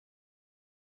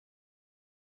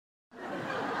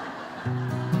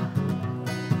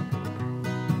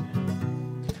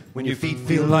When your feet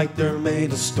feel like they're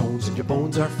made of stones and your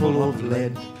bones are full of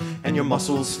lead, and your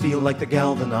muscles feel like they're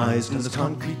galvanized and the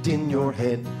concrete in your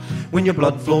head. When your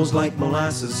blood flows like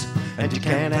molasses and you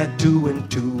can't add 2 and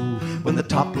 2. When the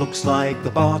top looks like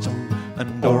the bottom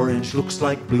and orange looks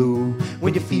like blue.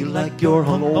 When you feel like you're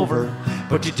hungover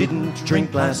but you didn't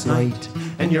drink last night,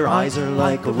 and your eyes are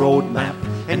like a road map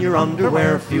and your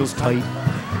underwear feels tight.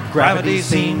 Gravity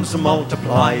seems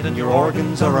multiplied and your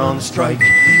organs are on strike.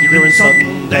 You're in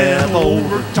sudden death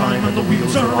over time and the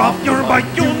wheels are off your bike.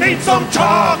 You need some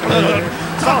chocolate,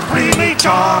 some creamy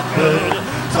chocolate,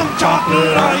 some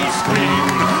chocolate ice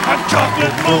cream and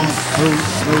chocolate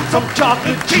mousse, some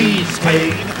chocolate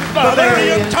cheesecake,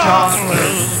 Bavarian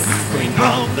chocolate. Bring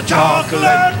on the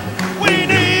chocolate, we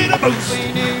need a boost.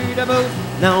 We need a boost.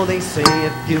 Now they say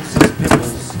it gives us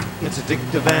pimples, it's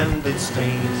addictive and it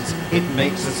stains. It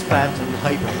makes us fat and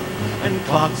hyper and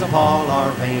clogs up all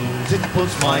our veins. It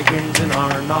puts migraines in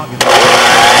our noggins.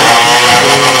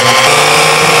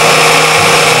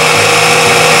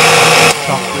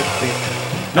 Chocolate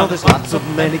bit. Now there's lots of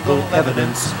medical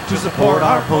evidence to support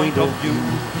our point of view.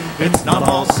 It's not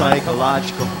all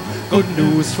psychological. Good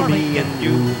news for me and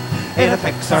you. It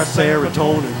affects our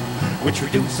serotonin, which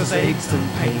reduces aches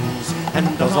and pains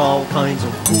and does all kinds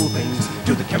of cool things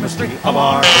to the chemistry of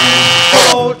our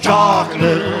brains. Oh,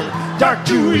 chocolate, dark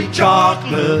chewy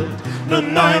chocolate,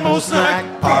 Nanaimo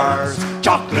snack bars,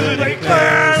 chocolate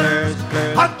eclairs,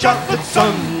 hot chocolate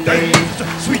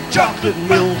sundaes, sweet chocolate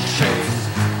milkshakes.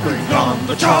 Bring on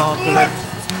the chocolate,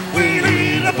 we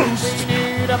need a boost.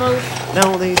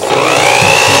 Now they say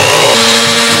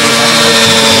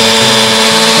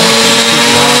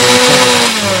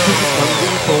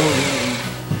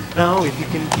now if you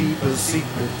can keep a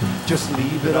secret, just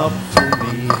leave it up to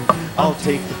me. I'll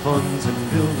take the funds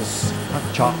and build us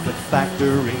a chocolate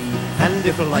factory. And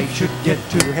if life should get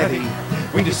too heavy,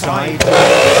 we decide to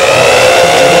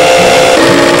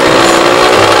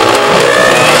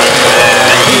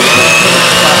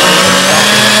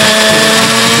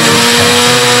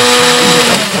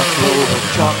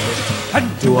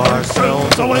and to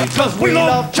ourselves away, 'cause we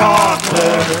love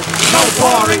chocolate,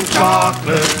 mouth-watering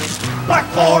chocolate, Black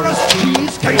Forest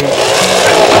cheesecake,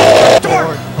 and chocolate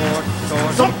torte,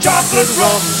 some chocolate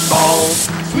rum balls,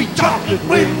 sweet chocolate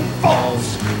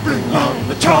windfalls. Bring on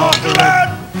the chocolate,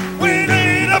 we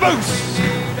need a boost.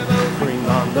 Bring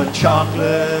on the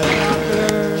chocolate.